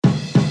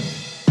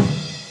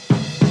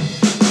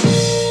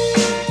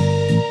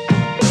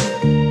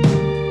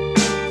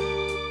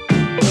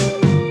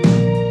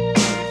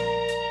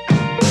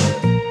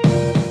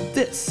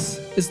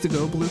is the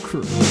Go Blue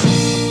Crew.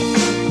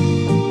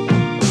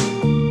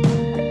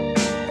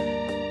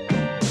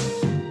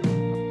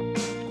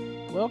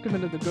 Welcome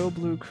into the Go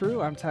Blue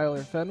Crew. I'm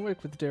Tyler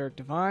Fenwick with Derek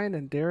Devine.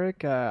 And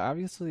Derek,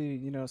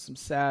 obviously, some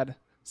sad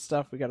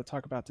stuff we got to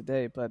talk about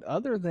today. But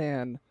other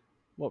than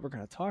what we're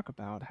going to talk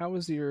about, how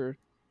was your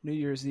New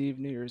Year's Eve,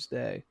 New Year's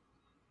Day?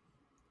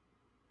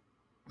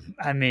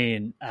 I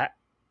mean, I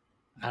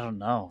don't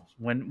know.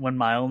 When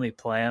my only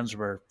plans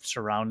were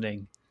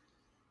surrounding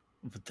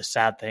the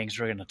sad things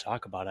we're going to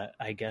talk about,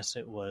 I guess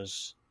it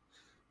was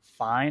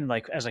fine.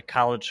 Like, as a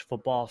college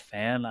football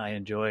fan, I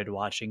enjoyed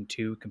watching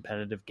two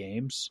competitive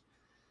games.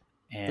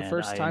 And the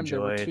first time there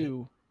were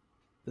two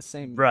the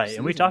same right, season,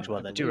 and we talked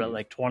about I that too, believe. right?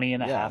 Like 20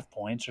 and a half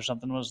points or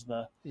something was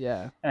the...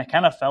 Yeah. And it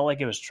kind of felt like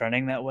it was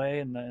trending that way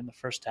in the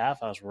first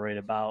half. I was worried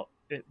about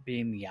it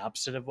being the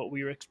opposite of what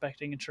we were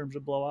expecting in terms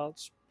of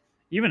blowouts.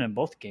 Even in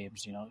both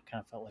games, it kind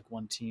of felt like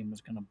one team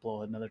was going to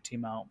blow another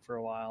team out for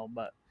a while.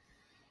 But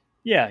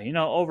yeah,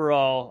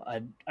 overall,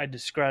 I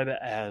describe it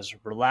as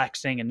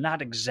relaxing and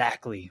not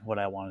exactly what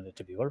I wanted it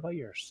to be. What about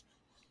yours?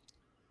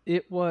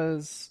 It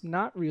was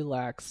not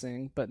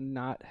relaxing, but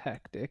not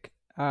hectic.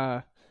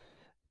 Got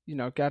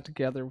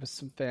together with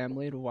some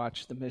family to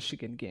watch the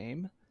Michigan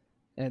game.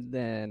 And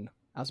then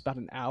I was about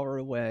an hour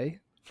away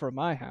from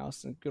my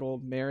house in good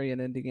old Marion,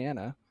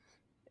 Indiana.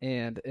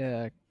 And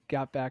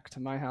got back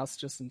to my house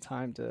just in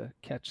time to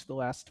catch the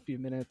last few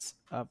minutes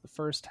of the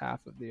first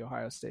half of the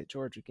Ohio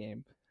State-Georgia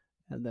game.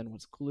 And then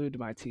was glued to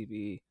my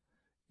TV,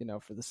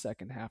 for the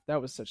second half. That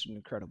was such an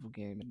incredible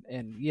game.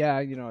 And yeah,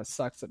 it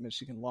sucks that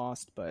Michigan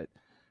lost, but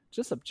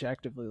just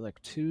objectively,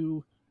 like,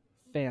 two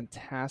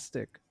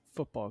fantastic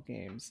football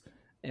games.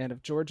 And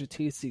if Georgia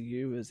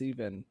TCU is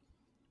even,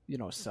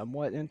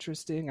 somewhat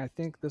interesting, I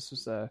think this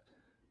was a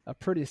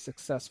pretty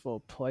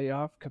successful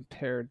playoff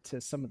compared to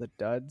some of the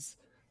duds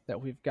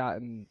that we've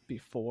gotten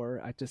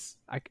before.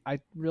 I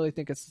really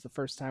think this is the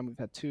first time we've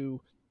had two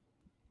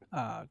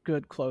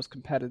good, close,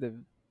 competitive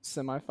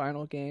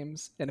semifinal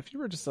games. And if you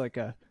were just like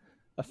a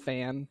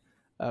fan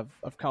of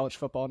college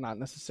football, not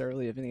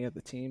necessarily of any of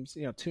the teams,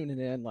 tuning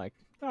in like,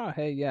 oh,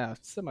 hey, yeah,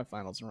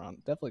 semifinals are on.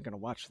 Definitely going to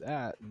watch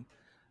that. And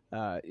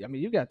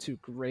you got two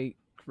great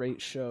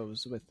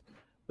shows with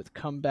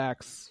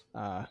comebacks,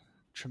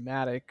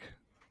 traumatic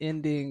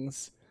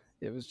endings.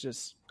 It was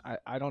just,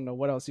 I don't know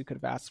what else you could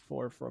have asked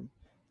for from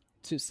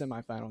two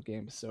semifinal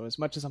games. So as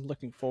much as I'm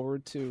looking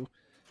forward to,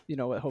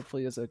 what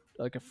hopefully is a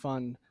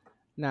fun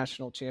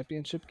national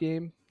championship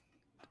game,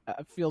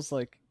 it feels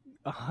like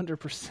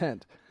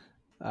 100%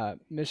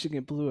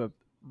 Michigan blew a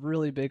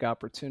really big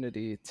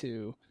opportunity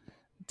to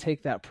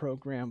take that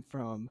program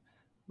from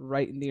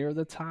right near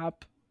the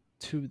top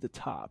to the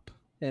top.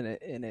 And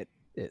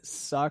it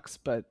sucks,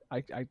 but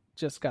I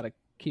just got to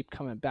keep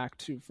coming back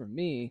to, for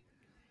me,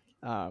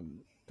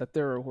 that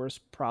there are worse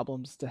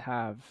problems to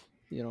have,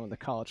 in the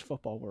college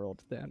football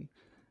world than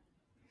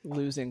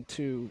losing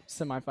two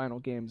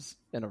semifinal games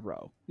in a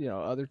row.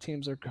 Other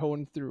teams are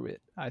going through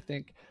it. I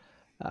think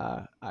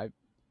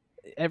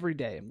every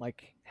day I'm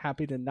like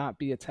happy to not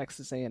be a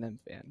Texas A&M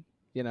fan,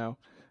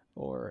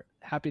 or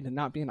happy to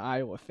not be an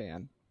Iowa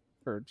fan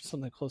or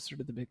something closer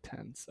to the Big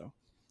Ten. So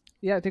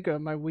yeah, I think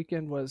my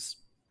weekend was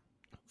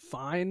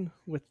fine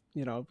with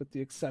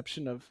the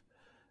exception of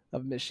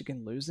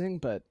Michigan losing,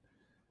 but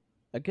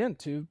again,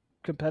 two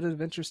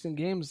competitive, interesting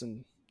games,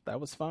 and that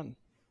was fun.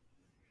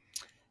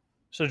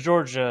 So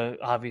Georgia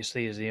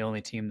obviously is the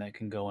only team that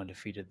can go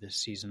undefeated this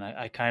season.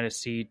 I kind of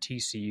see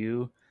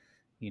TCU.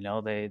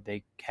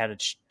 They had a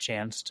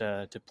chance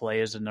to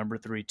play as a number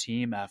 3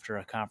 team after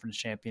a conference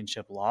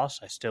championship loss.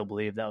 I still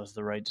believe that was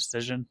the right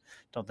decision.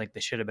 Don't think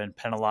they should have been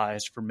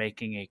penalized for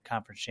making a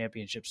conference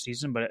championship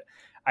season, but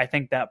I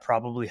think that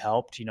probably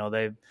helped.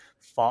 They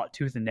fought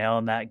tooth and nail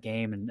in that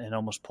game and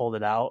almost pulled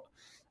it out.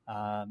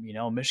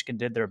 Michigan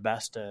did their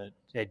best.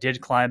 They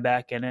did climb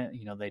back in it.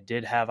 They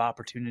did have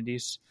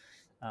opportunities.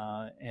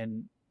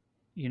 And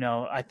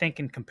I think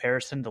in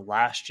comparison to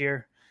last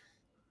year,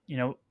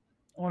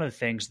 one of the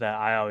things that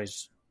I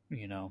always,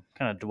 kind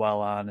of dwell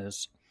on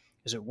is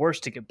it worse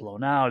to get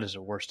blown out? Is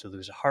it worse to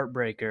lose a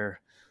heartbreaker?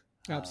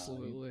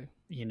 Absolutely.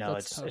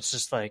 It's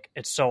just like,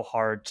 it's so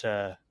hard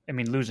to,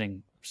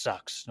 losing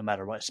sucks no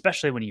matter what,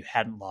 especially when you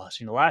hadn't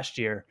lost. Last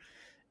year,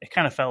 it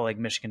kind of felt like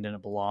Michigan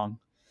didn't belong,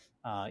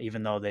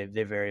 even though they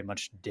very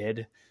much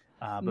did.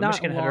 But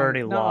Michigan had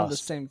already lost. Not on the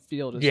same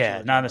field as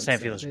Georgia. Not on the same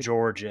field as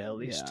Georgia, at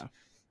least.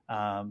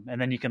 Yeah.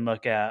 And then you can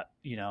look at,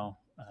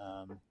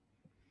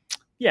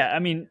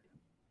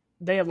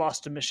 they had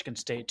lost to Michigan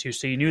State too,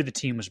 so you knew the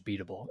team was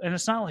beatable. And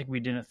it's not like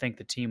we didn't think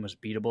the team was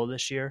beatable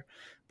this year,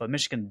 but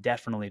Michigan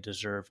definitely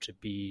deserved to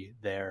be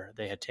there.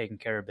 They had taken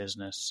care of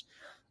business.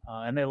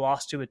 And they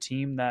lost to a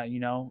team that,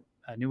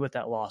 I knew what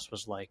that loss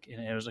was like.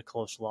 And it was a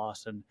close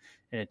loss. And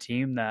a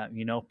team that,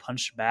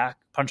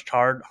 punched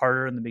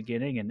harder in the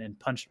beginning and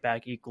punched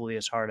back equally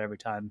as hard every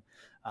time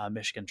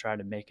Michigan tried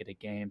to make it a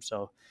game.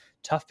 So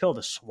tough pill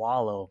to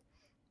swallow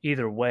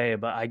either way.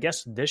 But I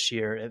guess this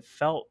year it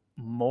felt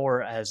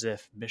more as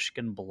if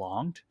Michigan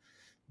belonged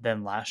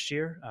than last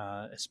year,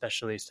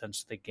 especially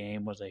since the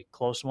game was a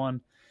close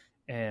one.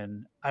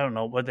 And I don't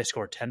know, what did they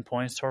score, 10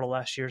 points total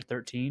last year,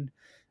 13?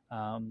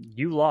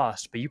 You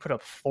lost, but you put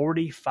up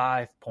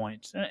 45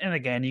 points. And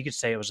again, you could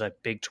say it was a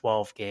Big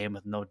 12 game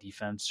with no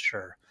defense,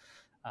 sure.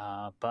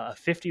 But a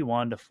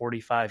 51 to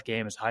 45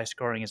 game, as high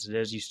scoring as it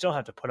is, you still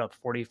have to put up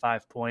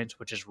 45 points,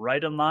 which is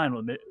right in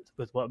line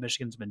with what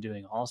Michigan's been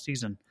doing all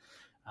season.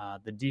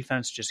 The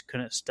defense just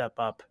couldn't step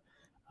up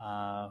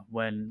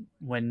when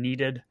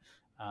needed.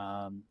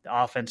 The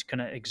offense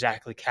couldn't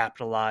exactly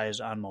capitalize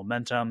on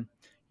momentum.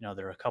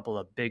 There are a couple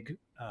of big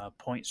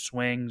point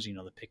swings.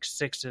 The pick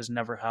sixes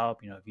never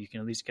help. If you can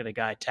at least get a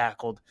guy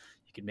tackled,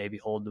 you can maybe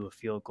hold to a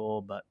field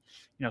goal. But,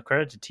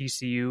 credit to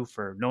TCU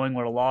for knowing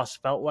what a loss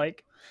felt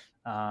like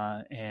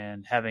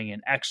and having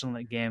an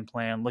excellent game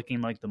plan,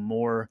 looking like the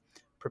more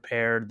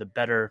prepared, the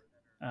better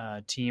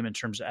team in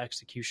terms of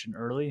execution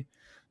early.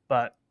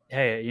 But,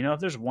 hey, if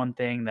there's one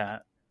thing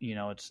that,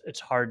 it's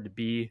hard to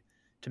be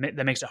 –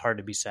 that makes it hard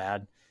to be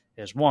sad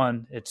is,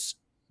 one, it's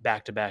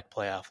back-to-back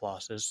playoff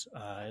losses.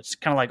 It's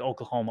kind of like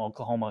Oklahoma.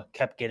 Oklahoma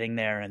kept getting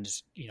there and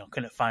just,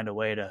 couldn't find a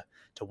way to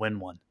win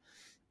one.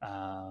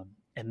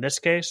 In this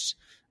case,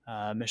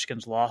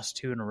 Michigan's lost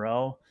 2 in a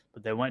row,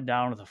 but they went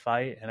down with a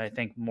fight. And I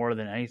think more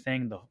than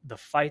anything, the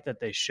fight that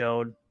they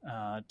showed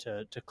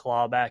to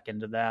claw back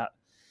into that,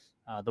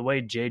 the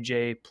way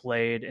JJ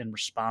played in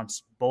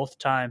response both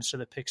times to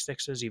the pick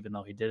sixes, even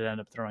though he did end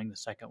up throwing the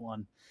second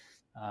one.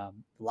 A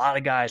lot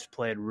of guys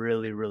played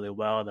really, really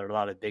well. There were a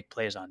lot of big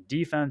plays on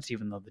defense,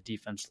 even though the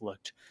defense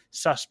looked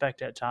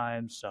suspect at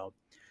times. So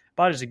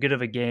about as good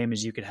of a game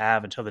as you could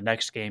have until the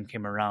next game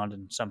came around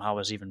and somehow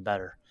was even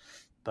better.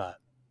 But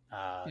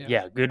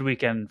yeah, good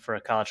weekend for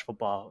a college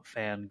football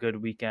fan,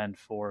 good weekend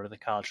for the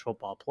college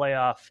football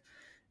playoff.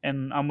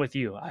 And I'm with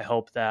you. I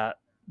hope that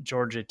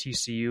Georgia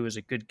TCU is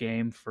a good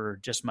game for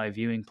just my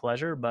viewing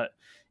pleasure. But,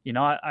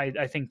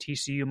 I think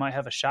TCU might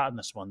have a shot in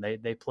this one.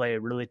 They play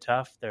really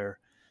tough.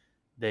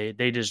 They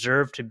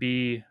deserve to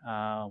be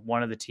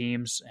one of the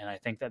teams, and I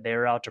think that they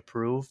were out to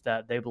prove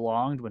that they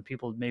belonged when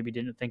people maybe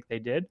didn't think they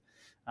did,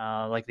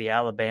 like the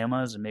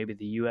Alabamas and maybe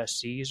the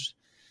USCs.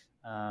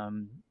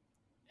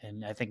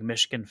 And I think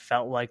Michigan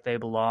felt like they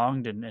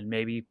belonged and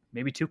maybe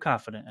too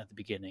confident at the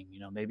beginning,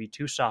 maybe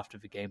too soft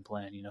of a game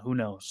plan, who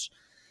knows.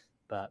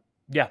 But,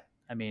 yeah,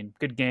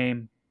 good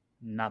game,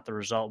 not the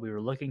result we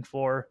were looking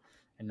for.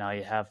 And now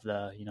you have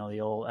the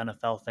old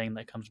NFL thing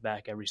that comes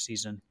back every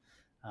season.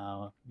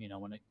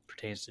 When it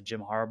pertains to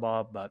Jim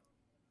Harbaugh, but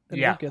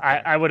yeah,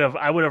 I would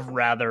have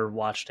rather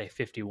watched a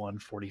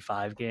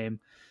 51-45 game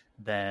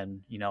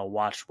than,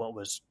 watch what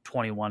was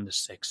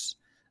 21-6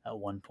 at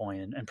one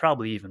point and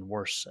probably even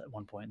worse at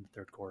one point in the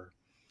third quarter.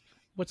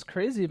 What's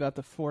crazy about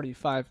the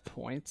 45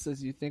 points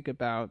is you think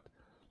about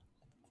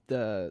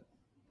the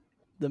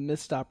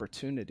missed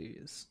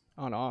opportunities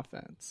on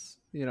offense,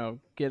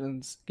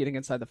 getting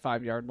inside the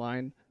 5-yard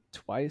line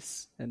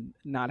twice and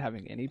not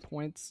having any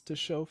points to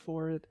show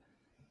for it.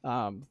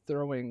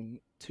 Throwing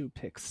 2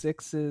 pick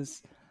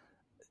sixes.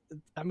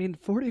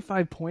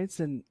 45 points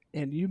and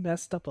you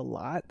messed up a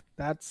lot.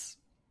 It's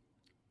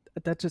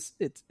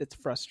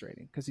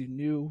frustrating because you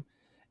knew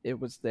it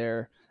was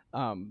there.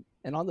 And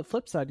on the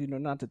flip side,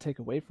 not to take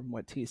away from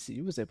what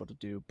TCU was able to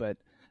do, but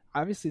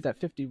obviously that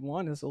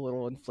 51 is a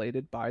little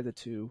inflated by the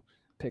 2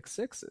 pick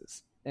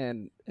sixes.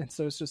 And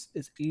so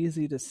it's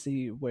easy to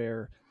see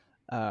where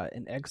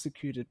an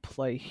executed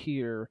play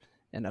here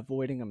and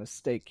avoiding a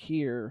mistake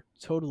here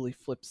totally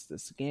flips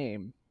this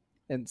game.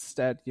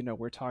 Instead,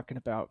 we're talking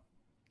about,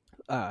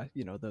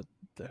 the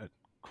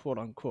quote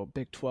unquote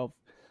Big 12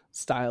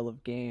 style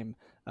of game,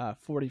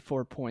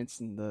 44 points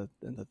in the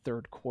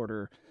third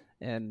quarter.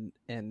 And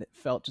it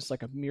felt just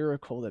like a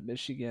miracle that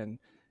Michigan,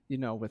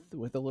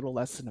 with a little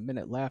less than a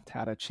minute left,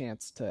 had a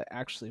chance to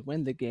actually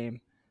win the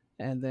game.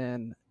 And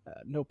then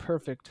no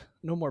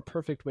more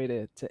perfect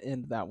way to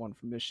end that one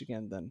for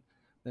Michigan than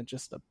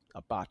just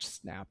a botched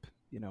snap.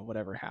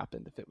 Whatever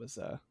happened,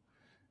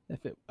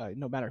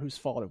 no matter whose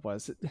fault it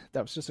was,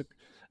 that was just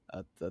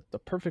the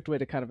perfect way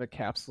to kind of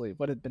encapsulate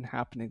what had been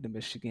happening to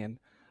Michigan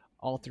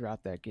all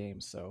throughout that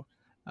game. So,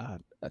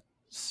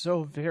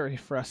 so very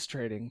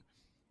frustrating,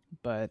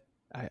 but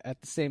at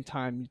the same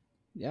time,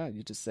 yeah,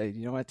 you just say,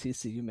 what,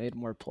 TCU made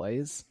more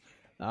plays.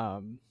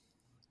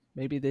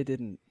 Maybe they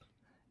didn't.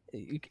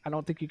 I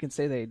don't think you can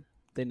say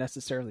they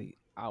necessarily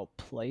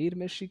outplayed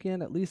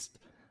Michigan, at least.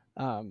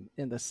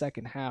 In the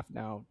second half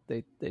now,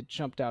 they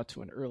jumped out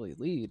to an early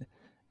lead,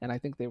 and I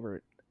think they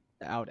were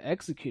out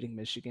executing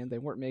Michigan. They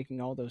weren't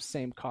making all those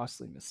same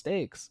costly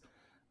mistakes,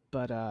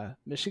 but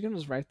Michigan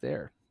was right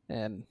there,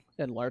 and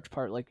in large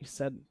part, like you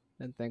said,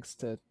 and thanks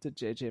to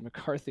JJ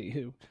McCarthy,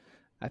 who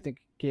I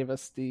think gave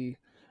us the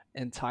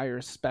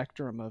entire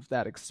spectrum of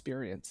that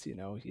experience.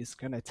 He's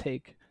going to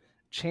take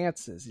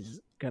chances.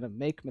 He's going to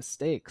make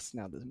mistakes.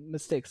 Now, the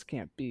mistakes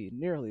can't be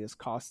nearly as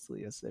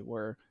costly as they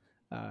were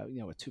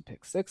with 2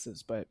 pick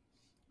sixes, but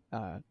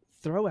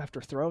throw after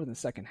throw in the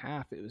second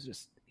half, it was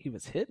just, he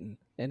was hitting,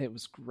 and it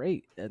was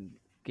great, and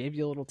gave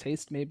you a little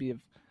taste maybe of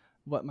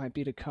what might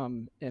be to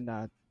come in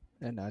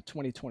in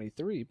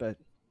 2023, but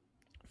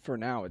for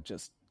now it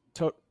just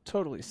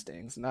totally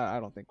stings, and I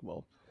don't think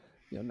we'll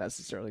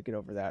necessarily get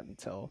over that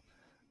until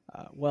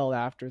well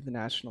after the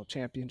national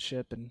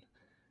championship. And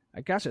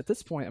I guess at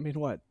this point, I mean,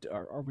 what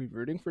are we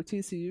rooting for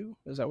TCU?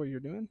 Is that what you're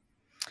doing?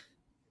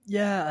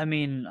 Yeah, I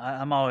mean,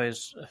 I'm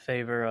always a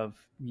favor of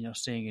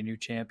seeing a new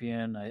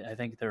champion. I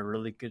think they're a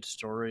really good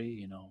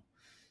story.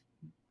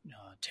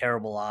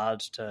 Terrible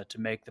odds to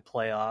make the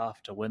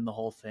playoff, to win the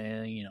whole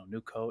thing.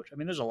 New coach. I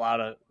mean, there's a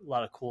lot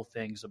of cool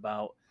things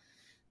about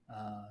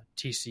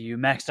TCU.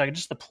 Max Duggan,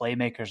 just the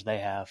playmakers they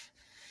have,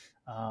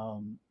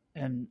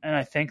 and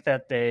I think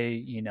that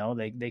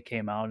they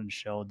came out and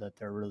showed that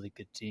they're a really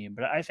good team.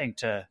 But I think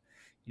to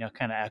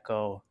kind of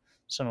echo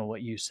some of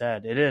what you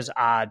said, it is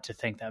odd to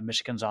think that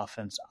Michigan's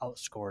offense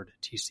outscored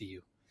TCU.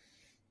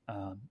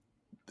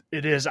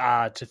 It is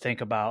odd to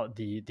think about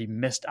the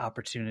missed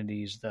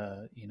opportunities,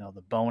 the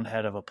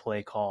bonehead of a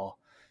play call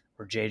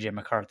where JJ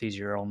McCarthy's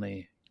your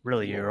only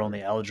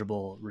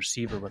eligible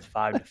receiver with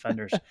 5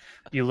 defenders.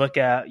 You look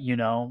at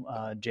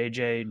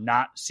JJ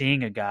not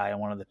seeing a guy on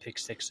one of the pick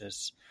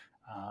sixes,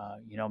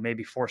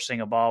 maybe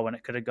forcing a ball when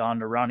it could have gone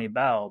to Ronnie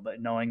Bell,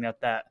 but knowing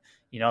that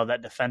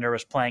defender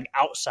was playing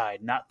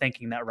outside, not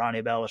thinking that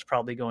Ronnie Bell was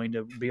probably going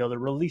to be able to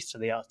release to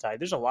the outside.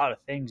 There's a lot of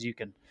things you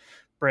can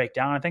break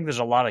down. I think there's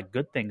a lot of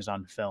good things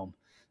on film.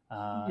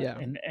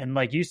 And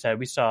like you said,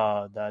 we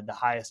saw the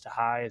highest of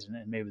highs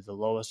and maybe the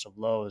lowest of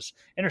lows.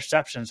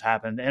 Interceptions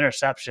happened.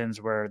 Interceptions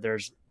where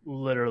there's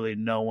literally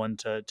no one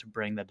to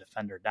bring the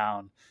defender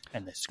down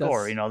and they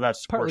score.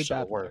 That's worse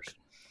or worse.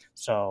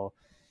 So,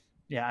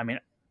 yeah, I mean,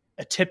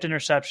 a tipped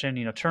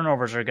interception,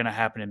 turnovers are going to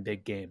happen in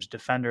big games.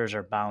 Defenders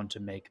are bound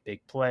to make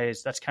big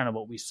plays. That's kind of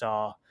what we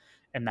saw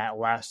in that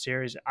last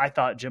series. I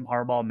thought Jim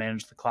Harbaugh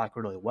managed the clock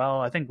really well.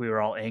 I think we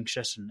were all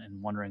anxious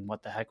and wondering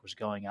what the heck was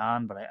going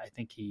on, but I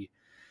think he,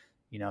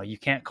 you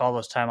can't call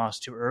those timeouts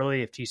too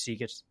early if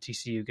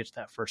TCU gets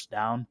that first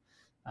down.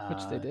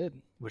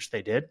 Which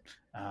they did.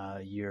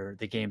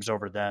 The game's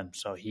over then.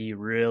 So he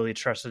really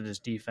trusted his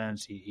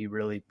defense. He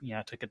really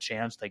took a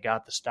chance. They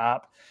got the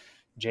stop.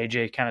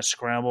 JJ kind of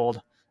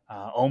scrambled,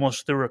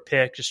 almost threw a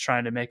pick, just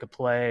trying to make a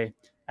play.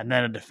 And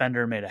then a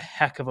defender made a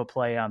heck of a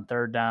play on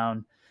third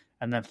down.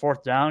 And then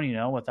fourth down,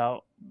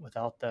 without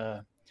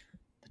the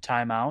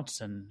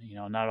timeouts and,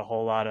 not a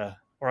whole lot of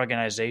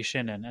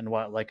organization and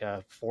like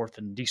a fourth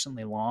and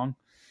decently long.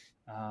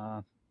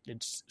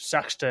 It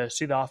sucks to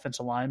see the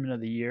offensive lineman of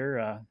the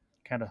year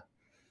kind of,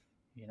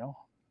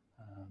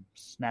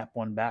 snap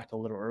one back a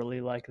little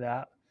early like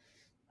that.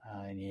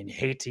 And you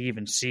hate to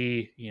even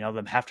see,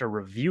 them have to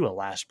review a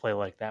last play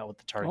like that with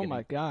the target. Oh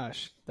my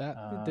gosh,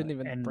 that didn't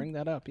even bring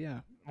that up. Yeah.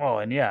 Oh,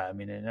 and yeah, I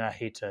mean, and I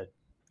hate to,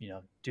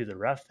 do the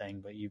ref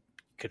thing, but you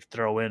could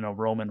throw in a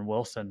Roman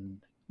Wilson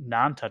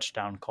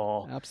non-touchdown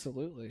call.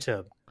 Absolutely.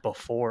 To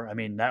before, I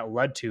mean, that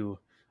led to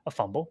a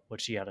fumble,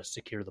 which he had to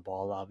secure the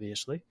ball,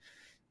 obviously.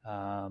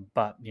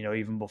 But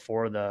even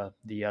before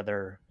the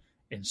other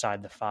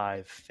inside the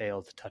 5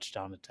 failed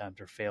touchdown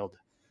attempt or failed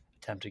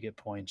attempt to get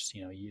points,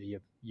 you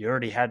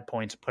already had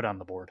points put on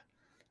the board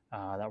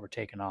that were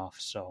taken off.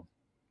 So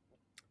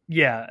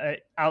yeah,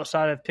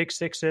 outside of pick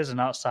sixes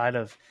and outside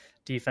of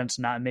defense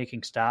not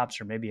making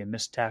stops or maybe a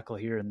missed tackle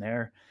here and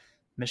there,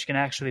 Michigan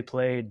actually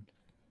played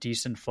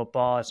decent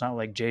football. It's not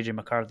like JJ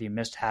McCarthy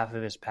missed half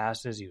of his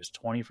passes. He was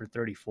 20 for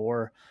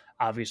 34,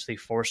 obviously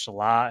forced a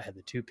lot, had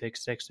the 2 pick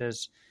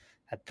sixes,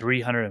 had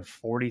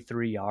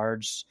 343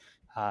 yards,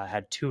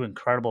 had 2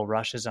 incredible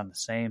rushes on the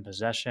same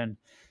possession.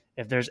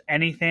 If there's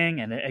anything,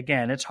 and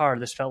again, it's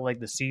hard. This felt like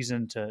the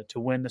season to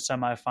win the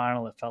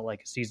semifinal. It felt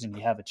like a season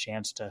you have a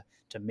chance to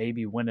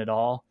maybe win it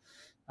all.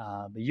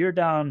 But you're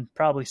down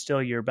probably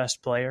still your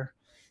best player.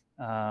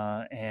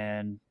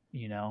 And,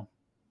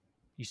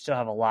 you still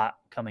have a lot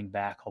coming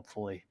back,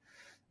 hopefully.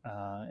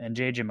 And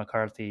JJ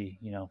McCarthy,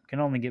 can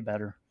only get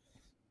better.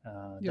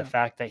 The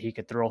fact that he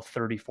could throw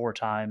 34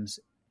 times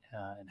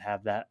and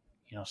have that,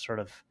 sort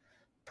of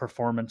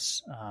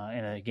performance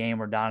in a game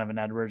where Donovan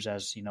Edwards,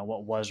 as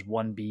what was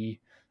 1B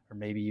or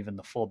maybe even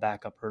the full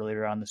backup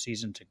earlier on the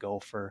season, to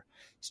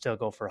still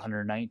go for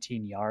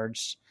 119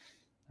 yards.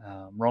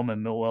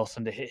 Roman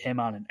Wilson to hit him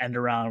on an end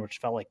around, which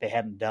felt like they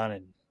hadn't done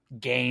in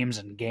games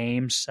and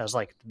games. That was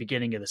like the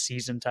beginning of the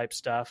season type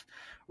stuff.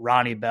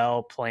 Ronnie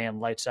Bell playing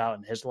lights out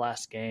in his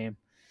last game.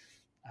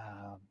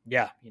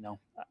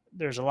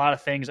 There's a lot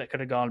of things that could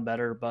have gone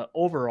better, but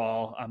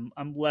overall,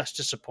 I'm less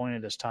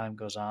disappointed as time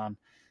goes on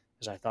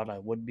as I thought I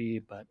would be.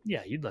 But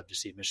yeah, you'd love to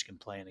see Michigan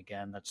playing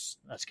again. That's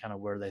kind of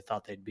where they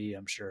thought they'd be,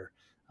 I'm sure,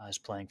 is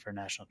playing for a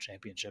national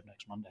championship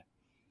next Monday.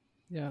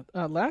 Yeah.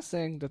 Last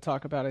thing to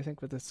talk about, I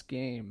think, with this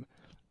game,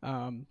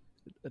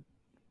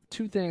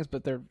 2 things,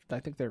 but I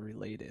think they're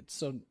related.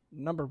 So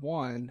number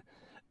one,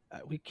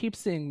 we keep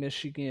seeing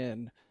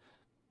Michigan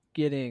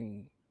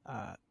getting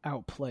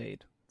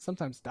outplayed,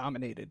 sometimes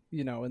dominated,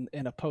 in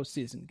a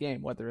postseason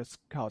game, whether it's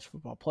college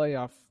football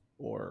playoff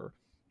or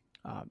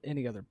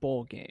any other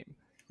bowl game.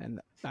 And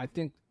I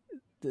think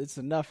it's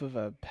enough of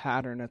a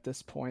pattern at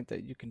this point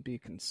that you can be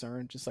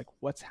concerned, just like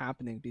what's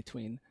happening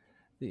between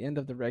the end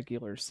of the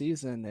regular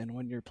season and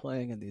when you're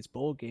playing in these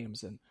bowl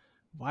games, and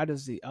why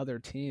does the other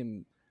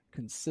team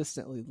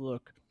consistently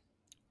look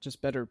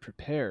just better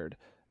prepared?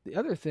 The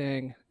other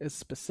thing is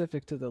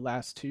specific to the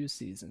last 2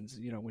 seasons.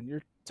 When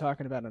you're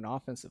talking about an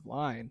offensive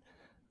line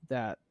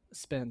that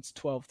spends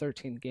 12,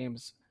 13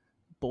 games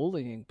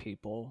bullying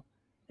people,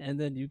 and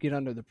then you get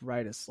under the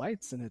brightest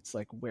lights, and it's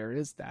like, where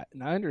is that?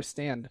 And I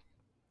understand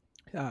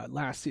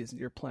last season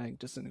you're playing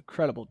just an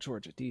incredible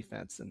Georgia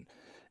defense,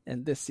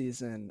 and this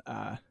season,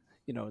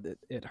 that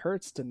it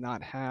hurts to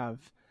not have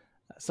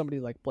somebody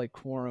like Blake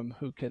Corum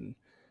who can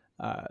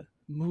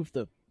move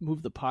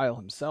the pile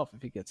himself.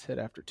 If he gets hit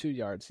after 2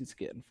 yards, he's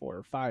getting 4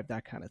 or 5,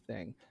 that kind of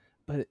thing.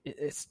 But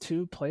it's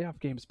 2 playoff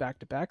games back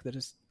to back that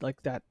is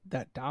like that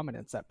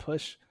dominance, that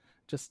push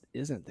just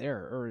isn't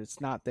there, or it's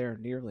not there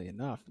nearly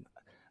enough.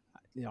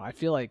 I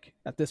feel like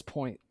at this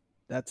point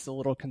that's a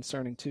little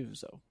concerning too.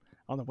 So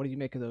I don't know. What do you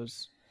make of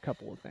those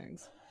couple of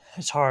things?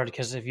 It's hard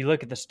because if you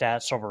look at the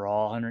stats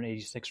overall,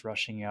 186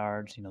 rushing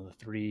yards, the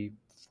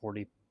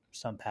 340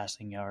 some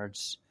passing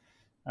yards.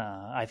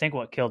 I think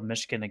what killed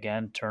Michigan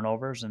again,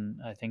 turnovers,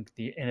 and I think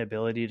the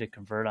inability to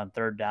convert on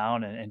third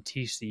down, and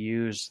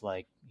TCU's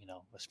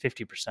was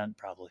 50%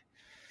 probably.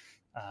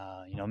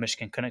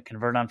 Michigan couldn't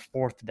convert on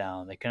fourth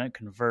down. They couldn't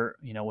convert,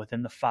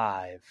 within the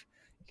 5.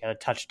 Got a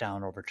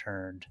touchdown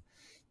overturned.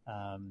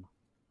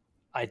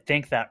 I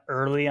think that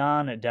early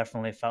on, it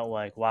definitely felt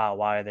like, wow,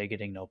 why are they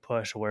getting no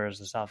push? Where is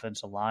this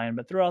offensive line?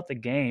 But throughout the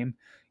game,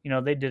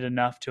 they did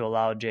enough to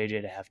allow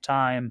JJ to have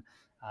time.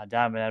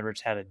 Donovan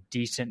Edwards had a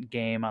decent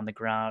game on the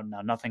ground.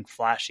 Now, nothing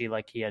flashy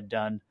like he had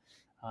done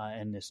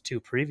in his 2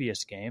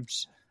 previous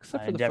games.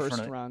 Except for the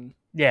first run.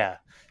 Yeah,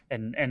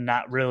 and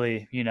not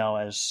really,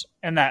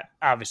 and that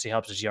obviously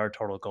helps his yard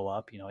total go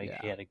up. He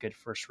had a good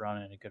first run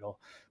and a good hole.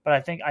 But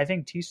I think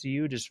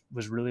TCU just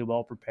was really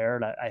well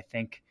prepared. I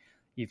think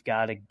you've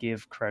got to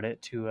give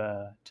credit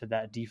to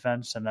that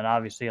defense, and then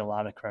obviously a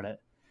lot of credit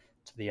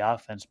to the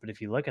offense. But if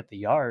you look at the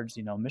yards,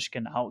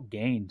 Michigan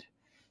outgained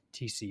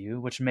TCU,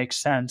 which makes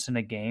sense in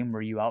a game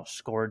where you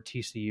outscored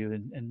TCU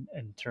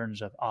in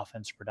terms of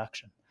offense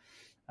production.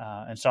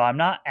 And so I'm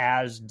not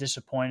as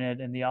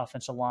disappointed in the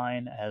offensive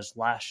line as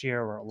last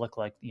year, where it looked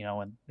like,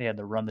 when they had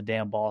to run the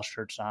damn ball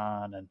shirts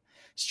on and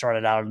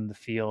started out in the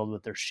field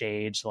with their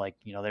shades, like,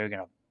 they were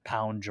going to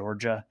pound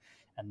Georgia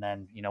and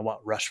then,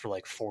 rush for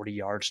like 40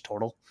 yards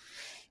total.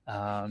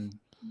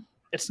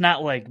 It's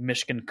not like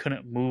Michigan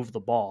couldn't move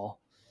the ball.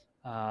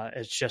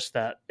 It's just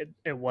that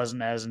it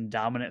wasn't as in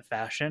dominant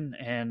fashion.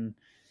 And,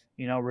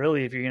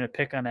 really, if you're going to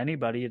pick on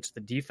anybody, it's the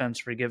defense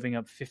for giving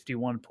up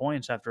 51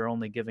 points after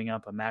only giving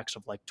up a max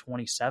of like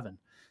 27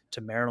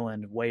 to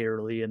Maryland way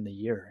early in the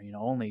year.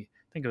 I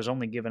think it was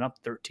only giving up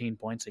 13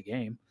 points a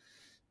game.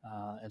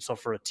 And so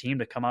for a team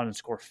to come out and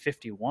score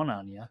 51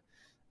 on you,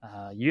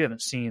 you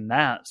haven't seen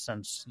that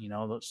since,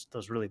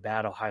 those really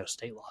bad Ohio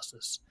State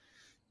losses.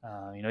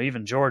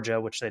 Even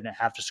Georgia, which they didn't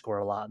have to score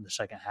a lot in the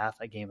second half,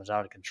 that game was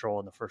out of control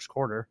in the first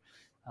quarter.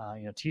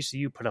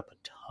 TCU put up a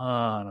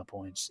ton of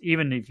points,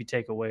 even if you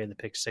take away the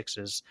pick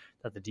sixes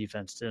that the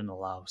defense didn't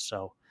allow.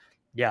 So,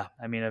 yeah,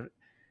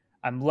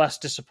 I'm less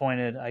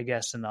disappointed, I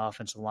guess, in the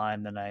offensive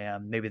line than I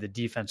am maybe the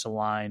defensive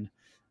line.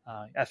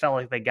 I felt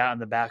like they got in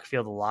the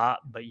backfield a lot,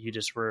 but you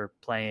just were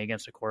playing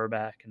against a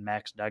quarterback and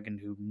Max Duggan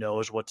who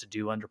knows what to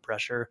do under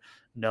pressure,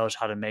 knows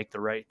how to make the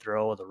right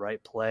throw or the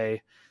right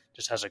play,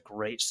 just has a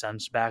great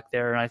sense back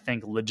there, and I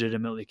think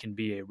legitimately can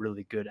be a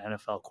really good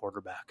NFL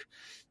quarterback.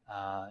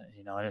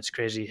 And it's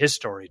crazy his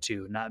story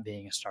too, not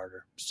being a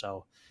starter.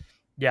 So,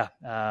 yeah,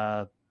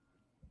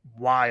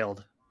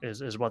 wild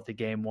is what the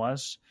game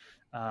was.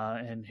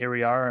 And here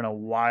we are in a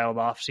wild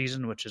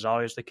offseason, which is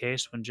always the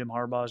case when Jim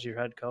Harbaugh is your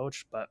head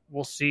coach. But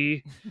we'll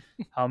see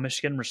how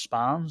Michigan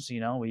responds.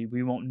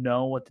 We won't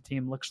know what the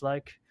team looks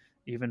like,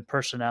 even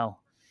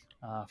personnel,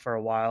 for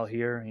a while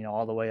here,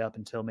 all the way up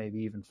until maybe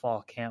even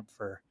fall camp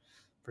for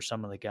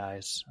some of the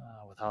guys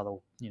with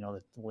how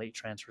the late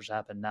transfers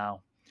happen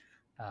now,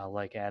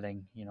 like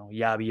adding,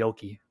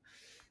 Yabioki,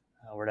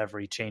 whatever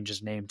he changed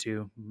his name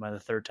to. By the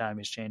 3rd time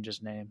he's changed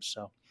his name.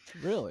 So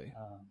really,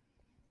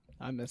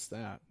 I missed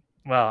that.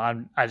 Well,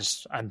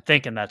 I'm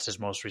thinking that's his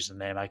most recent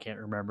name. I can't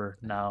remember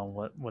now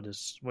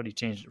what he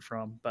changed it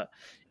from. But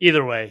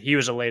either way, he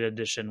was a late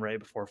addition right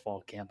before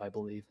fall camp, I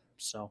believe.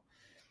 So,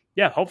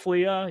 yeah,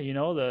 hopefully,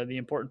 the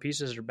important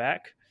pieces are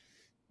back,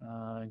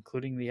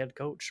 including the head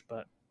coach.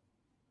 But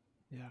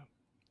yeah,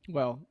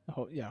 well,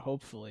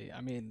 hopefully.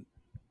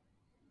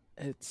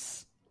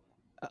 It's.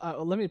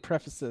 Let me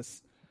preface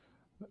this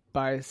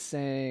by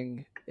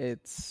saying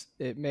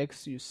it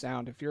makes you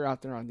sound, if you're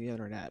out there on the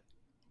internet,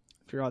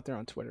 if you're out there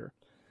on Twitter,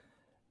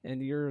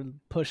 and you're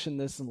pushing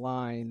this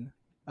line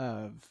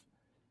of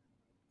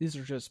these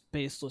are just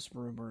baseless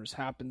rumors,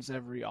 happens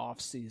every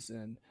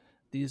offseason,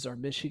 these are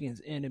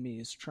Michigan's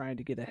enemies trying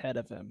to get ahead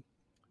of him,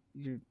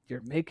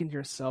 you're making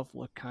yourself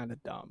look kind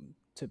of dumb,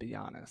 to be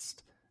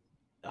honest.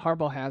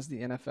 Harbaugh has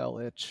the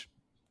NFL itch.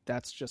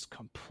 That's just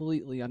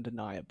completely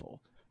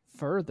undeniable.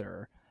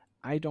 Further,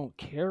 I don't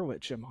care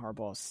what Jim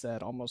Harbaugh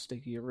said almost a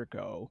year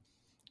ago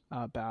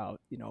about,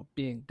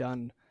 being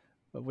done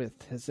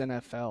with his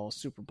NFL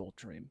Super Bowl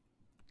dream.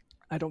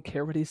 I don't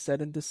care what he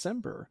said in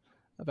December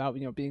about,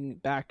 being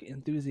back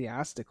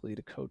enthusiastically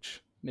to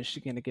coach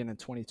Michigan again in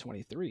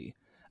 2023.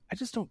 I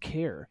just don't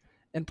care.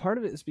 And part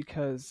of it is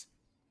because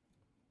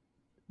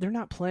they're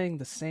not playing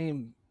the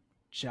same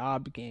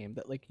job game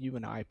that like you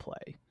and I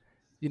play.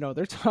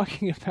 They're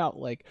talking about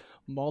like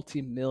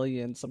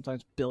multi-million,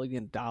 sometimes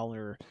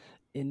billion-dollar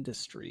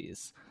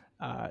industries.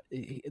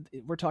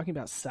 We're talking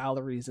about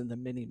salaries in the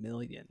many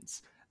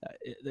millions.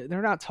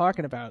 They're not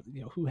talking about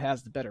who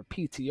has the better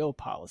PTO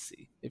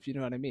policy, if you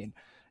know what I mean.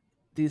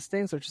 These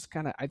things are just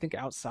kind of, I think,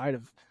 outside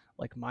of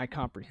like my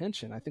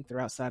comprehension. I think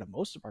they're outside of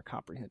most of our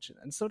comprehension.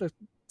 And so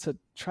to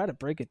try to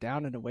break it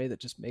down in a way that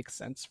just makes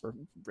sense for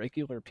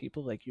regular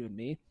people like you and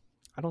me,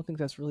 I don't think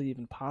that's really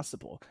even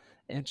possible.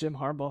 And Jim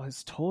Harbaugh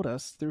has told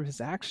us through his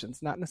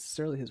actions, not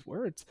necessarily his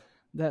words,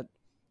 that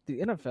the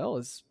NFL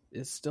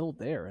is still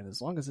there. And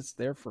as long as it's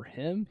there for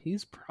him,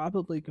 he's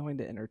probably going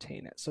to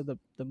entertain it. So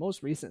the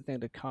most recent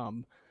thing to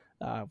come,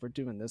 we're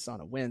doing this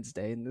on a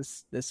Wednesday, and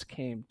this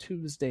came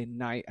Tuesday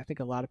night. I think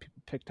a lot of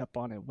people picked up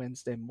on it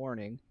Wednesday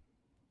morning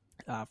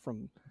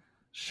from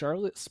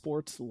Charlotte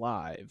Sports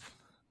Live.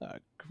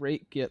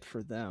 Great get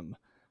for them,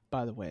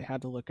 by the way.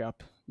 Had to look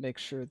up, make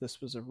sure this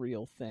was a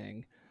real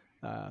thing.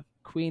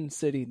 Queen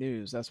City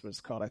News, that's what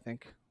it's called, I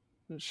think.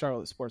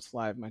 Charlotte Sports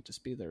Live might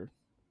just be their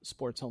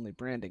sports-only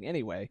branding.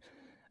 Anyway,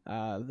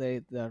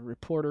 the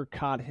reporter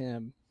caught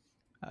him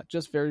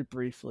just very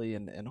briefly,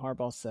 and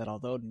Harbaugh said,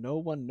 although no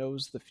one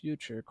knows the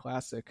future,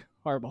 classic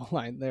Harbaugh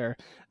line there,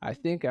 I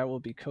think I will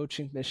be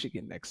coaching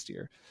Michigan next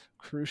year.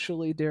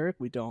 Crucially, Derek,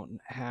 we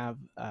don't have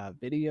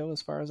video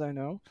as far as I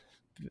know,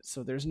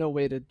 so there's no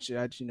way to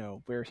judge,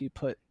 where he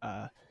put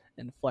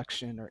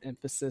inflection or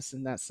emphasis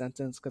in that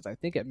sentence, because I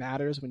think it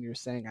matters when you're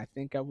saying, I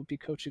think I will be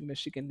coaching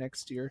Michigan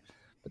next year.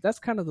 But that's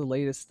kind of the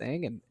latest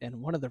thing,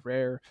 and one of the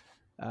rare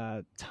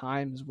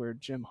times where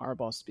Jim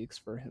Harbaugh speaks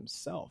for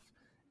himself.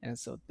 And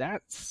so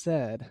that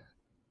said,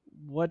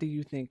 what do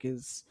you think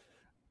is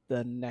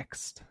the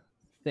next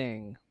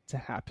thing to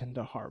happen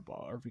to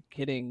Harbaugh? Are we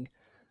getting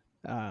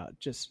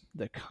just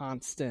the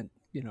constant,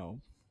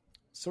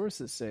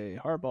 sources say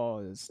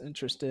Harbaugh is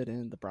interested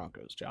in the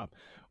Broncos job?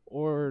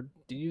 Or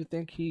do you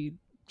think he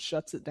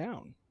shuts it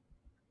down?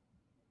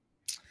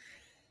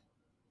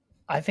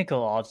 I think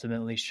he'll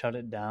ultimately shut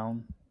it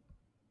down.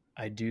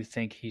 I do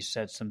think he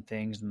said some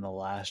things in the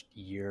last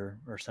year,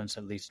 or since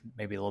at least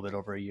maybe a little bit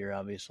over a year,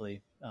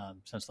 obviously,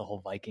 since the whole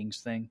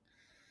Vikings thing.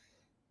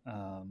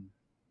 I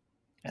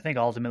think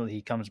ultimately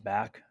he comes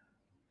back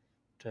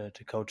to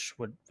coach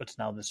what's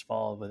now this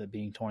fall, with it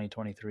being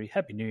 2023.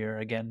 Happy New Year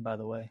again, by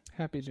the way.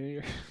 Happy New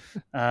Year.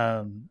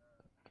 But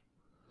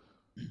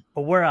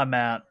where I'm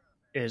at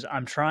is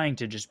I'm trying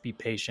to just be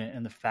patient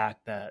in the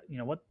fact that,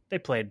 what they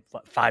played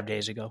 5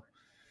 days ago.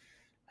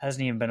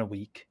 Hasn't even been a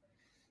week.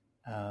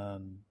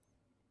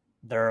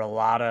 There are a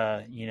lot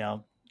of,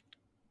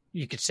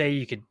 you could say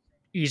you could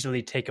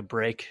easily take a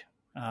break,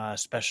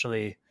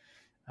 especially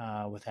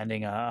with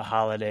ending a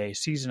holiday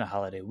season, a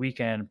holiday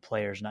weekend,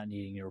 players not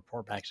needing to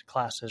report back to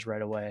classes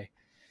right away.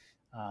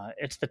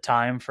 It's the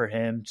time for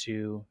him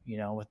to,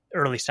 with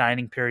early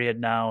signing period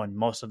now and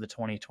most of the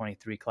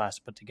 2023 class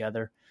put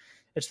together,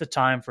 it's the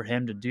time for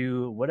him to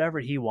do whatever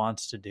he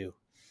wants to do,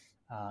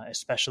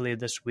 especially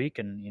this week.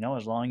 And,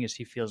 as long as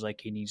he feels like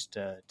he needs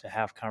to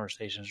have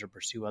conversations or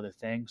pursue other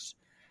things,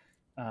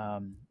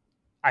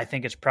 I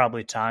think it's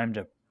probably time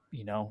to,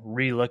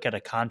 relook at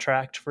a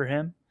contract for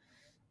him.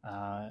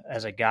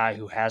 As a guy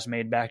who has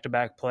made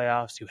back-to-back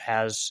playoffs, who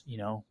has,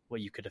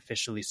 what you could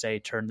officially say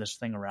turned this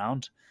thing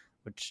around,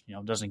 which,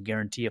 doesn't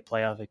guarantee a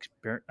playoff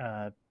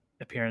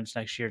appearance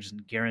next year,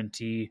 doesn't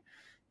guarantee,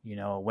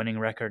 a winning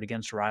record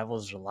against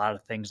rivals. There's a lot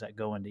of things that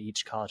go into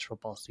each college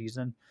football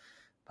season.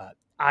 But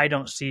I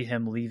don't see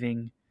him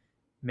leaving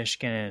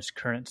Michigan in his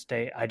current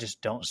state. I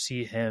just don't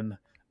see him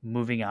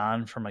moving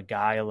on from a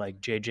guy like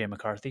J.J.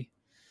 McCarthy.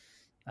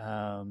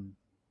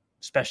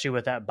 Especially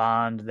with that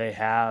bond they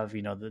have,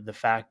 the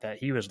fact that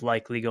he was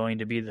likely going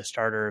to be the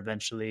starter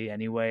eventually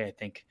anyway. I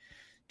think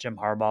Jim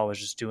Harbaugh was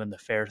just doing the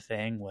fair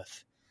thing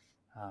with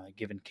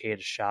giving Cade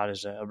a shot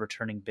as a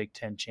returning Big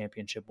Ten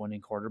championship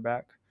winning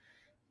quarterback.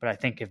 But I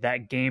think if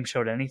that game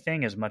showed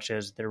anything, as much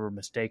as there were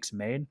mistakes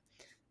made,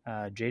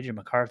 J.J.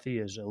 McCarthy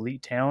is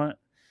elite talent.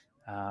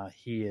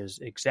 He is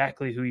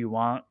exactly who you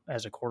want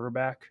as a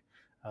quarterback,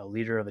 a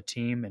leader of a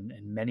team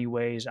in many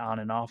ways on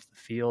and off the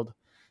field.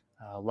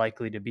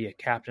 Likely to be a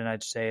captain,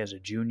 I'd say, as a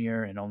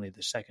junior, and only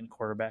the second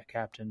quarterback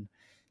captain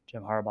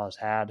Jim Harbaugh's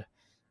had.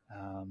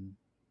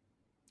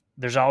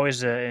 There's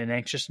always an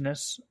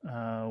anxiousness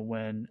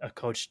when a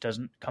coach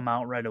doesn't come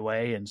out right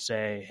away and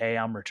say, hey,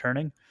 I'm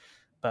returning.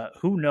 But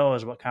who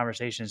knows what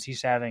conversations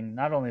he's having,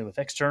 not only with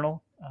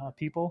external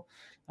people,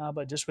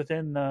 but just with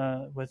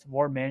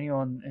Warde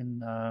Manuel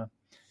and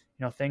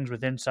things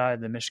with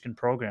inside the Michigan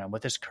program,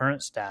 with his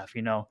current staff.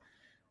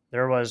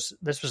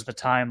 This was the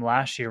time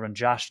last year when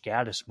Josh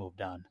Gaddis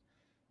moved on.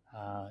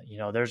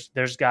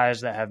 There's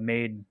guys that have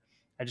made.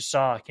 I just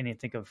saw. I can't even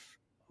think of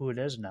who it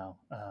is now.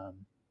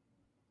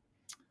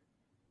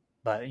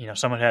 But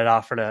someone had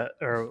offered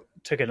or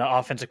took an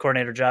offensive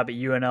coordinator job at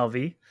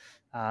UNLV,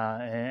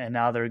 and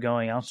now they're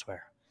going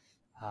elsewhere.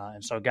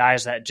 And so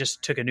guys that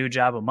just took a new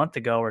job a month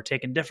ago are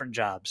taking different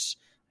jobs.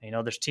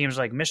 There's teams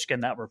like Michigan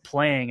that were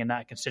playing and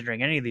not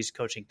considering any of these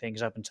coaching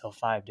things up until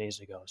 5 days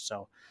ago.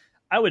 So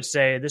I would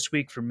say this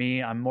week for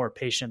me, I'm more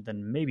patient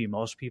than maybe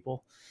most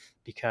people,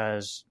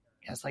 because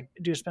it's like,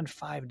 dude, spend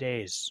 5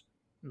 days.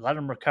 Let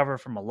them recover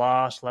from a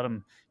loss. Let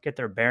them get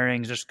their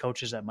bearings. There's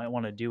coaches that might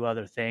want to do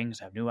other things,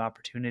 have new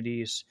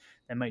opportunities.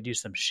 They might do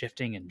some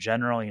shifting in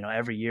general.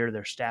 Every year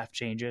their staff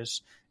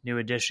changes, new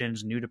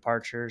additions, new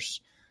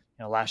departures.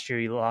 Last year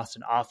he lost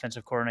an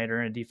offensive coordinator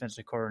and a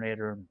defensive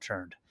coordinator and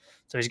returned.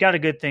 So he's got a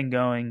good thing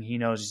going. He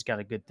knows he's got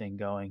a good thing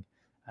going,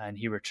 and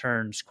he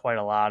returns quite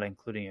a lot,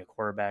 including a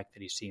quarterback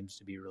that he seems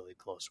to be really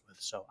close with.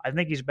 So I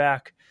think he's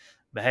back.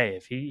 But hey,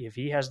 if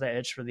he has that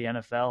itch for the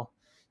NFL,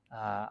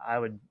 I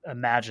would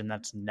imagine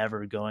that's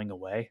never going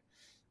away.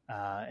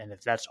 And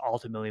if that's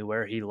ultimately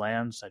where he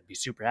lands, I'd be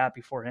super happy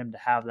for him to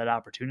have that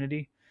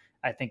opportunity.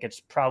 I think it's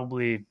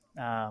probably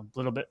a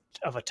little bit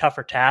of a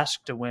tougher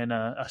task to win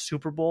a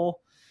Super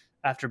Bowl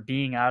after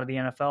being out of the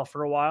NFL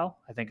for a while.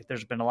 I think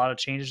there's been a lot of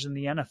changes in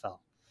the NFL.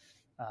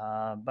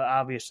 But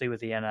obviously with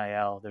the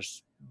NIL,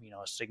 there's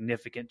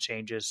significant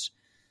changes,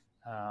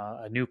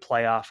 a new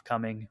playoff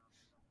coming,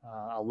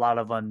 a lot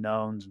of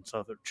unknowns. And so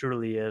if it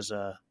truly is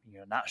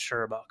not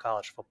sure about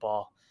college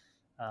football,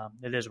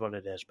 it is what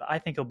it is. But I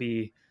think he'll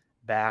be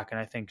back, and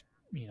I think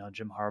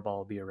Jim Harbaugh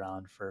will be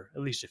around for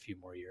at least a few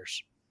more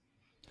years.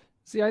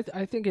 See, I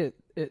think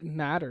it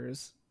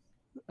matters.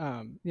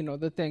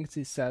 The things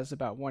he says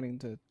about wanting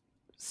to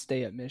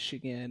stay at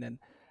Michigan, and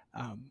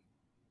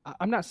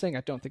I'm not saying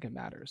I don't think it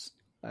matters.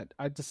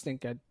 I just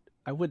think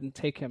I wouldn't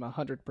take him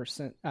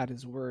 100% at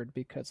his word,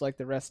 because like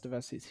the rest of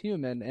us, he's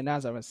human. And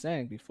as I was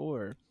saying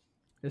before,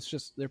 it's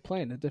just they're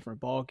playing a different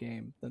ball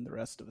game than the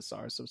rest of us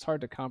are. So it's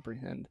hard to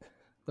comprehend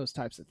those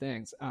types of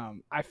things.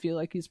 I feel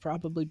like he's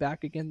probably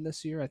back again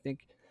this year. I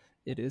think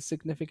it is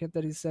significant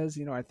that he says,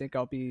 I think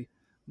I'll be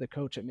the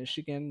coach at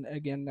Michigan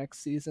again next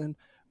season.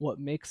 What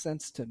makes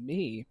sense to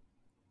me,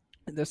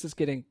 and this is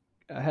getting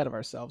ahead of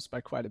ourselves by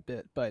quite a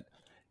bit, but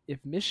if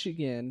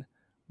Michigan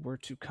were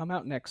to come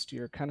out next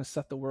year, kind of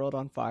set the world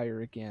on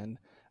fire again,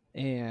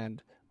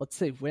 and let's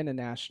say win a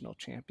national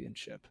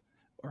championship,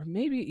 or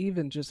maybe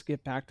even just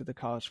get back to the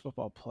college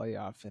football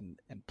playoff and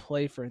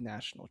play for a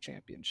national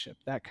championship,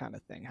 that kind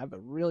of thing, have a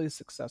really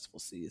successful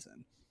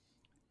season.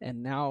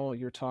 And now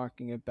you're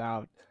talking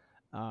about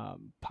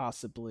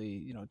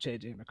possibly,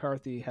 J.J.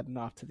 McCarthy heading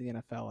off to the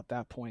NFL at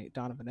that point.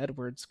 Donovan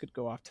Edwards could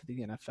go off to the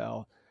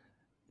NFL.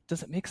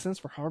 Does it make sense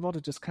for Harbaugh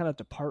to just kind of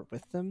depart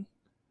with them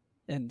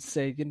and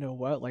say, you know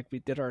what, like we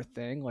did our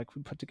thing, like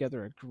we put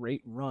together a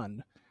great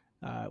run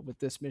with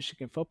this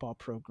Michigan football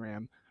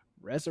program,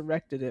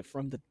 resurrected it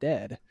from the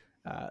dead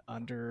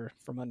under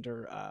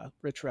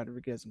Rich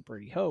Rodriguez and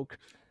Brady Hoke?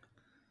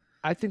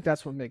 I think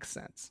that's what makes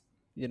sense.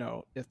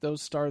 If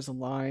those stars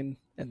align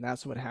and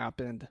that's what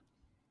happened,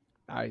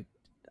 I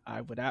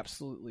would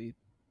absolutely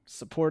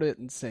support it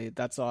and say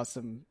that's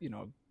awesome.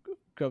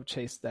 Go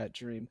chase that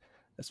dream.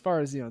 As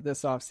far as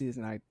this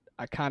offseason,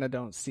 I kind of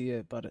don't see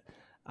it, but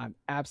I'm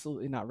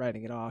absolutely not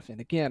writing it off. And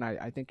again,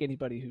 I think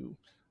anybody who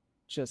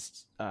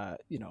just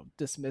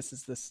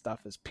dismisses this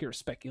stuff as pure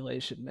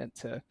speculation meant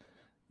to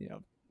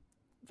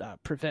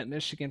prevent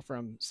Michigan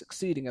from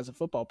succeeding as a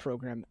football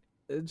program,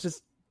 it's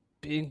just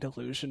being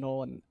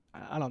delusional. And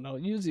I don't know,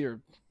 use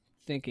your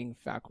thinking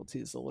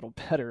faculties a little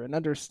better and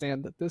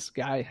understand that this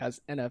guy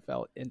has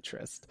NFL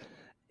interest.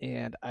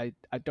 And I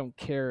don't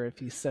care if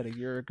he said a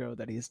year ago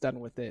that he's done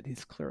with it.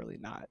 He's clearly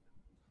not.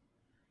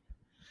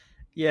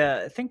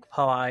 Yeah, I think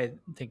how I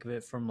think of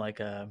it from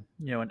like an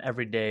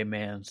everyday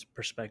man's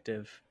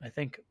perspective, I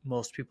think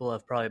most people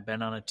have probably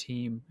been on a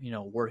team,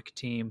 work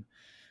team,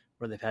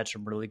 where they've had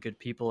some really good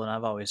people. And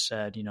I've always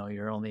said,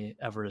 you're only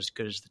ever as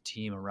good as the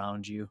team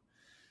around you.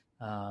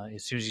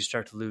 As soon as you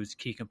start to lose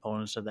key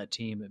components of that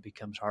team, it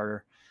becomes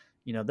harder.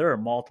 There are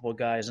multiple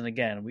guys. And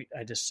again,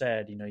 I just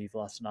said, you've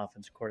lost an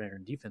offensive coordinator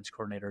and defense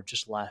coordinator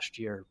just last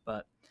year,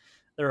 but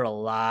there are a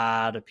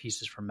lot of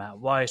pieces from Matt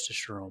Weiss to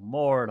Sherrone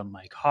Moore to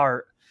Mike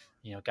Hart,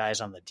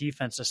 guys on the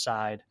defensive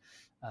side.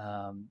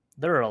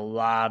 There are a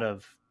lot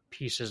of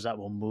pieces that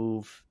will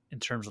move in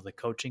terms of the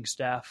coaching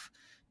staff,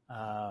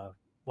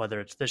 whether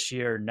it's this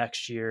year,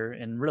 next year,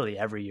 and really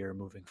every year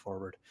moving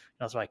forward.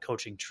 That's why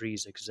coaching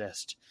trees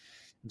exist.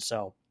 And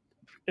so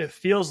it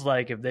feels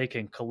like if they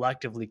can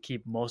collectively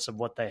keep most of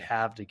what they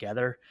have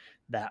together,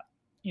 that,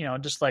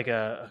 just like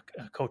a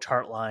Coach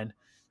Hartline,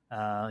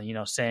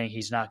 saying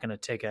he's not going to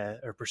take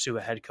or pursue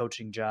a head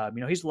coaching job.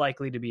 He's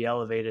likely to be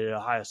elevated at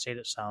Ohio State,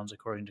 it sounds,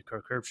 according to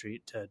Kirk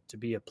Herbstreit, to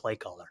be a play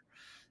caller.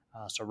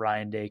 So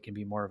Ryan Day can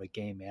be more of a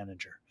game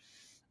manager.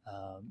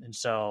 And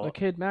so like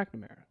Cade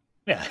McNamara.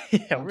 Yeah,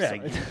 Cade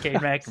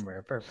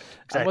McNamara, perfect.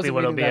 Exactly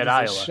what it'll be at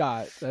Iowa.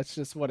 Shot. That's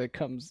just what it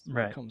comes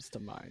to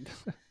mind.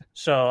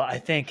 So I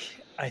think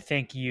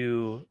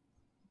you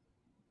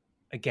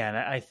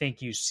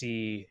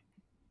see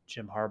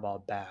Jim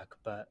Harbaugh back,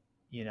 but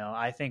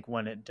I think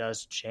when it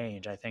does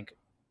change, I think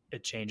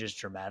it changes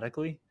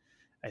dramatically.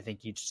 I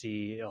think you'd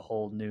see a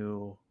whole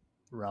new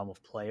realm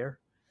of player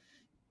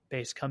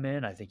base come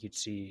in. I think you'd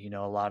see,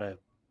 a lot of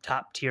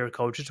top tier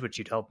coaches, which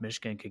you'd hope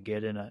Michigan could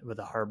get with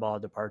a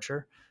Harbaugh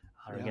departure,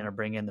 are going to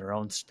bring in their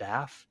own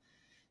staff.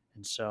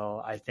 And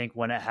so I think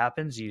when it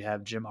happens, you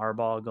have Jim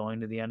Harbaugh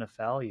going to the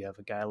NFL. You have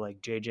a guy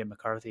like J.J.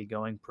 McCarthy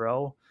going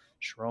pro,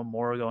 Sharon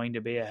Moore going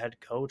to be a head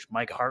coach,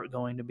 Mike Hart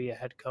going to be a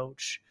head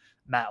coach,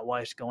 Matt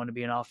Weiss going to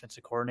be an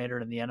offensive coordinator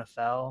in the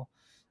NFL.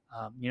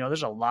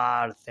 There's a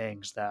lot of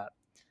things that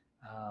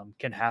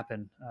can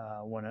happen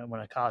when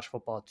a college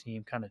football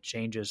team kind of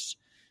changes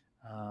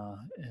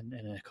and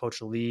a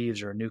coach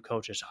leaves or a new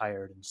coach is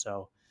hired. And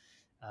so,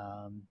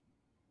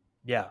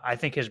 I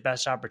think his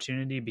best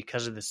opportunity,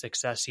 because of the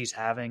success he's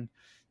having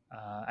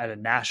at a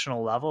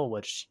national level,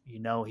 which he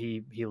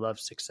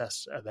loves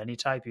success of any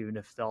type, even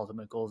if the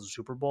ultimate goal is a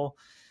Super Bowl.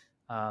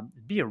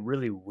 It'd be a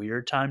really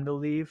weird time to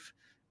leave,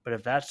 but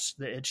if that's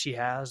the itch he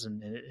has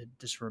and it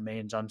just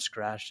remains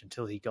unscratched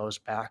until he goes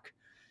back,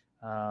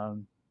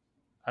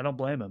 I don't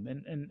blame him.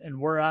 And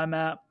where I'm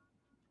at,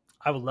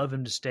 I would love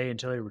him to stay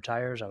until he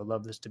retires. I would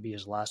love this to be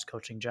his last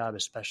coaching job,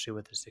 especially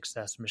with the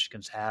success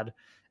Michigan's had,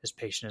 as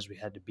patient as we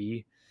had to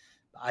be.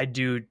 I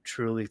do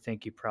truly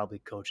think he probably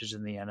coaches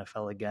in the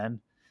NFL again.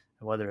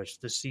 And whether it's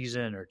this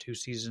season or 2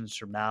 seasons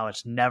from now,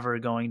 it's never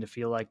going to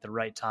feel like the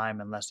right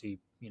time unless he,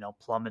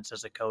 plummets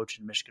as a coach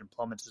and Michigan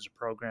plummets as a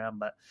program.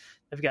 But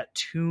they've got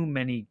too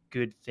many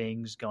good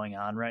things going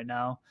on right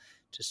now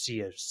to see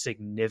a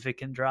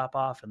significant drop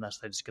off unless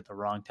they just get the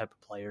wrong type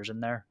of players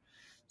in there.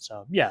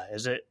 So,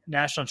 is it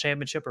national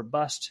championship or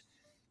bust?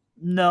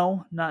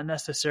 No, not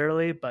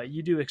necessarily, but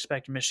you do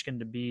expect Michigan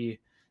to be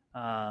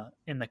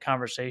in the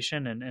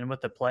conversation, and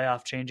with the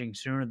playoff changing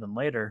sooner than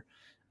later,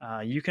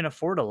 you can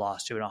afford a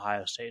loss to an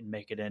Ohio State and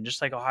make it in,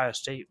 just like Ohio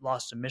State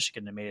lost to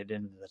Michigan and made it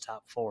into the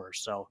top 4.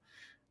 So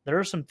there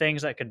are some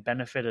things that could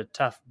benefit a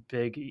tough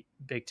Big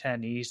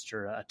Ten East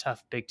or a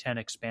tough Big Ten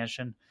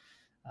expansion.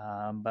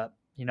 But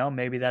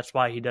maybe that's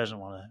why he doesn't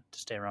want to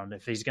stay around.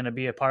 If he's going to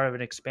be a part of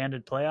an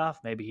expanded playoff,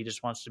 maybe he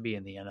just wants to be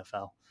in the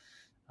NFL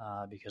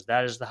because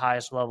that is the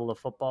highest level of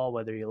football,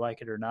 whether you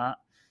like it or not.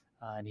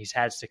 And he's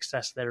had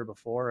success there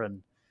before,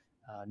 and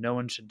no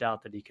one should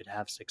doubt that he could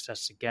have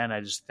success again.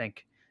 I just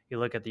think you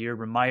look at the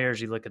Urban Meyers,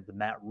 you look at the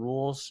Matt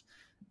Rules,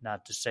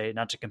 not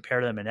to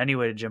compare them in any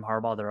way to Jim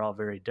Harbaugh. They're all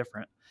very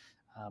different,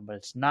 but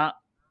it's not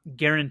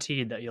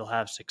guaranteed that you'll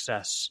have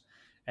success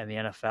in the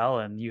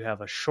NFL, and you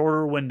have a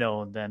shorter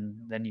window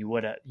than you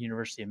would at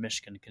University of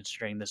Michigan,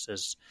 considering this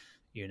is,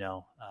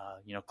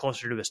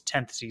 closer to his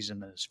 10th season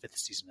than his 5th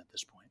season at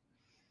this point.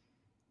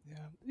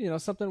 Yeah,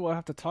 something we'll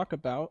have to talk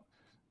about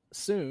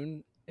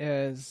soon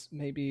is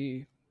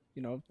maybe,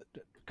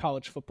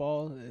 college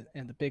football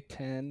and the Big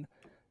Ten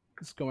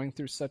is going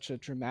through such a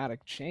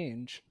dramatic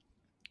change.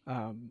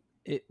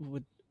 It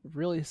would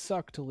really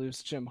suck to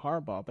lose Jim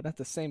Harbaugh, but at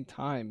the same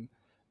time,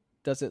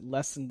 does it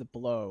lessen the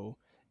blow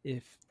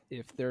if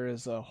there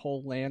is a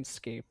whole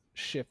landscape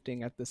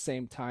shifting at the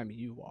same time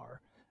you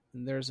are?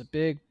 And there's a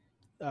big,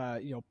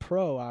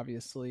 pro,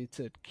 obviously,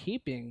 to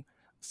keeping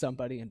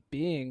somebody and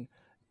being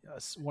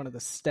one of the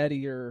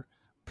steadier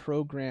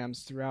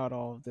programs throughout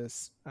all of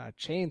this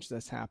change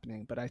that's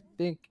happening. But I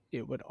think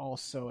it would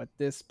also, at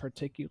this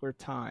particular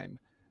time,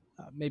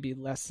 maybe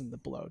lessen the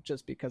blow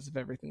just because of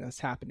everything that's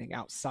happening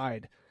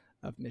outside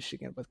of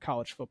Michigan with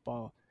college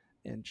football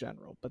in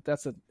general. But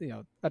that's a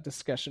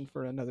discussion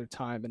for another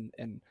time.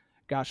 And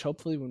gosh,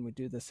 hopefully when we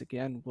do this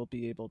again, we'll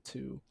be able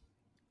to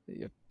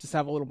just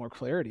have a little more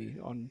clarity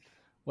on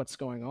what's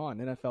going on.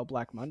 NFL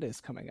Black Monday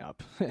is coming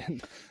up,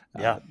 and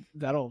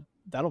that'll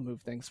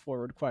move things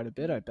forward quite a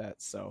bit, I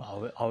bet.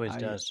 So it always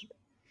does.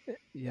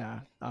 Yeah.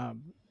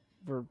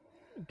 We're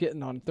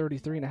getting on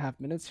 33 and a half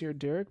minutes here,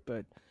 Derek,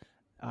 but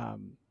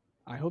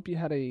I hope you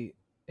had a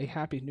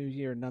happy new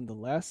year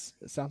nonetheless.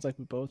 It sounds like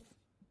we both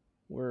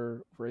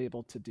were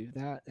able to do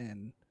that.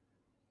 And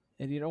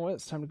you know what?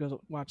 It's time to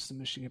go watch some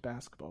Michigan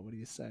basketball. What do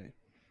you say?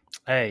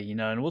 Hey,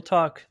 and we'll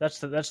talk. That's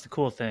the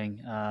cool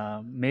thing.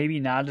 Maybe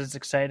not as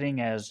exciting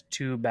as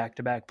 2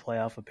 back-to-back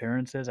playoff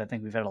appearances. I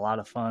think we've had a lot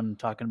of fun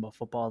talking about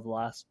football the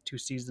last 2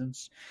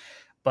 seasons.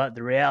 But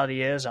the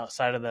reality is,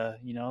 outside of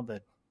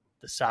the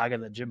saga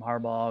that Jim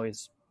Harbaugh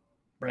always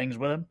brings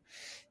with him,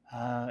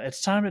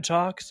 it's time to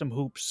talk some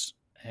hoops.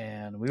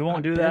 And we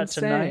won't do that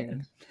tonight.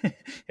 Yeah,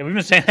 we've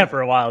been saying that for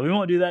a while. We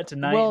won't do that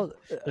tonight. Well,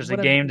 there's a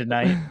game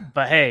tonight.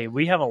 But hey,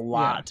 we have a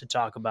lot to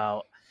talk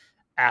about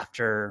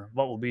after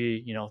what will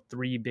be,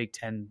 3 Big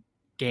Ten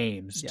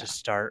games to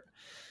start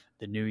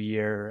the new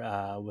year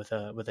with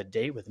a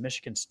date with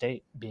Michigan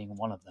State being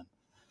one of them.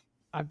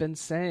 I've been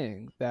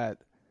saying that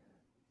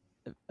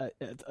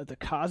the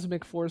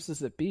cosmic forces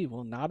that be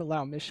will not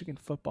allow Michigan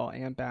football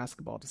and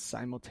basketball to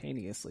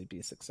simultaneously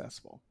be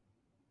successful.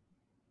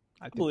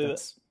 I think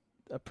that's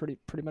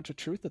pretty much a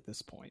truth at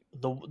this point.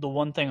 The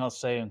one thing I'll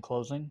say in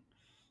closing,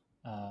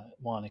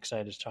 I'm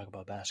excited to talk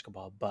about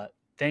basketball, but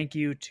thank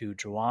you to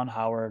Juwan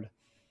Howard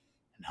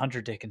and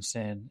Hunter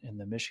Dickinson and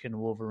the Michigan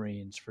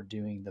Wolverines for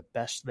doing the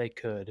best they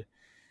could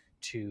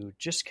to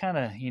just kind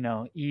of,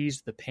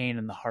 ease the pain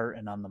in the heart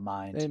and on the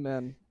mind.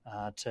 Amen.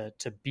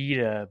 To beat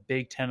a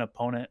Big Ten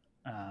opponent.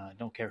 I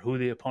don't care who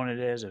the opponent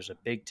is. It was a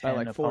Big Ten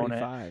like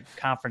opponent, 45.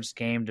 Conference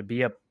game, to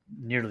be up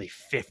nearly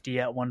 50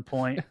 at one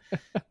point.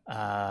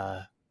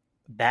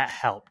 That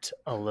helped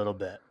a little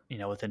bit,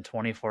 within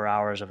 24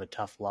 hours of a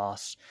tough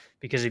loss.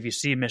 Because if you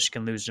see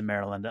Michigan lose to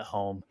Maryland at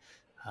home,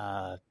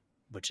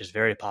 which is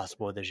very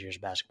possible with this year's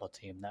basketball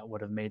team, that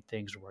would have made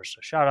things worse.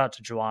 So shout out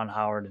to Juwan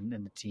Howard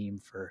and the team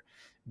for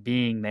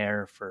being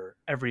there for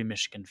every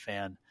Michigan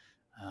fan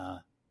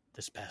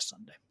this past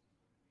Sunday.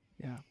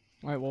 Yeah.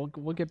 All right. Well,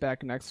 we'll get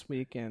back next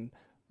week, and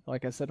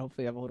like I said,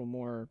 hopefully have a little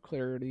more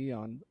clarity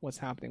on what's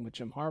happening with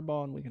Jim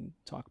Harbaugh, and we can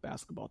talk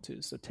basketball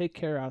too. So take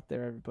care out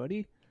there,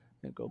 everybody,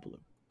 and go Blue.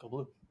 Go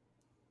Blue.